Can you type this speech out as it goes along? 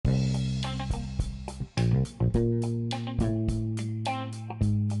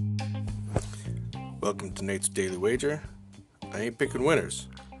Welcome to Nate's Daily Wager. I ain't picking winners,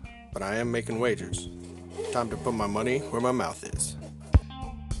 but I am making wagers. Time to put my money where my mouth is.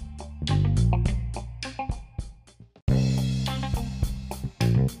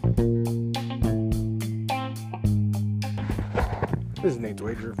 This is Nate's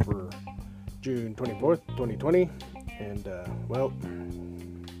Wager for June 24th, 2020. And,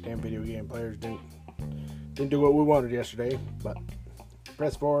 damn video game players didn't do what we wanted yesterday, but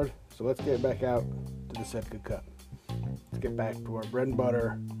press forward. So let's get back out to the Setka Cup. Let's get back to our bread and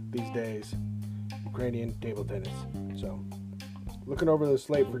butter these days, Ukrainian table tennis. So, looking over the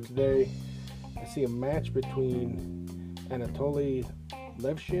slate for today, I see a match between Anatoly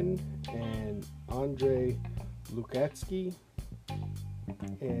Levshin and Andrei Lukatsky.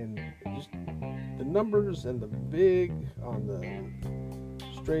 And just the numbers and the vig on the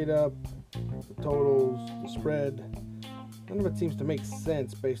straight up, the totals, the spread, none of it seems to make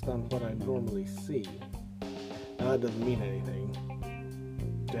sense based on what I normally see. Now that doesn't mean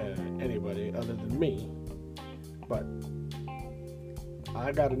anything to anybody other than me, but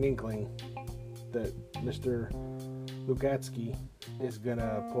I got an inkling that Mr. Lukatsky is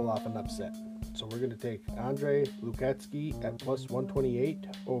gonna pull off an upset. So we're going to take Andrei Lukatsky at plus 128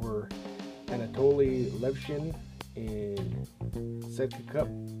 over Anatoly Levshin in Setka Cup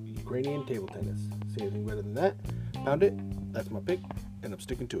Ukrainian table tennis. See anything better than that? Found it. That's my pick, and I'm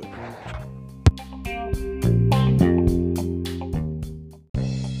sticking to it.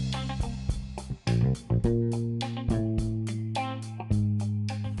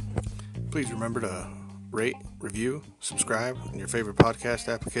 Please remember to rate, review, subscribe in your favorite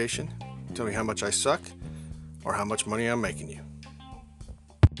podcast application. Tell me how much I suck or how much money I'm making you.